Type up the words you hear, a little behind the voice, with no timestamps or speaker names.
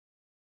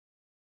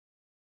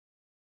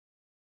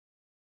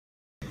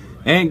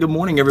And good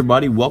morning,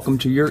 everybody. Welcome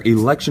to your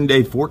Election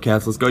Day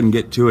forecast. Let's go ahead and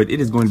get to it.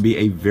 It is going to be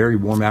a very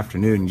warm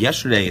afternoon.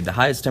 Yesterday, the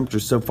highest temperature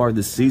so far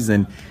this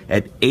season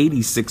at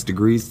 86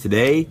 degrees.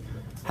 Today,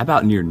 how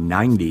about near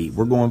 90?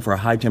 We're going for a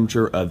high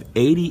temperature of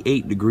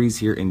 88 degrees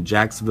here in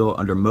Jacksonville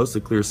under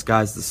mostly clear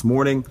skies this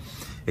morning.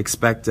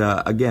 Expect,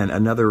 again,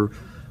 another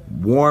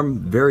warm,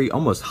 very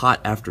almost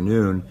hot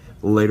afternoon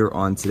later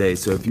on today.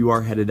 So if you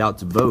are headed out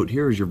to vote,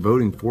 here is your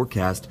voting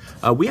forecast.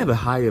 We have a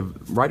high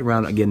of right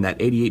around, again, that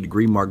 88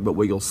 degree mark, but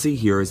what you'll see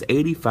here is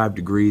 85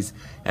 degrees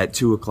at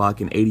 2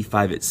 o'clock and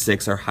 85 at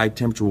 6. Our high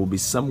temperature will be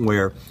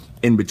somewhere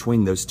in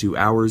between those 2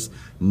 hours.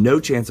 No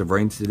chance of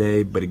rain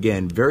today, but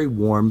again, very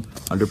warm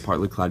under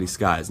partly cloudy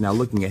skies. Now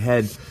looking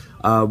ahead,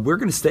 we're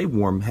going to stay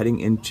warm heading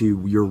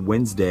into your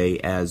Wednesday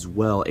as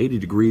well. 80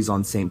 degrees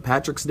on St.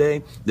 Patrick's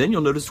Day. Then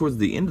you'll notice towards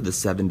the end of the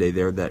 7-day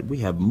there that we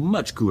have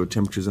much cooler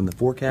temperatures in the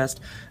forecast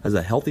as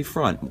a healthy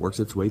front works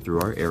its way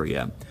through our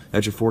area.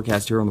 That's your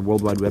forecast here on the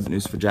World Wide Web at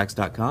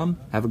news4jax.com.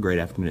 Have a great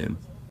afternoon.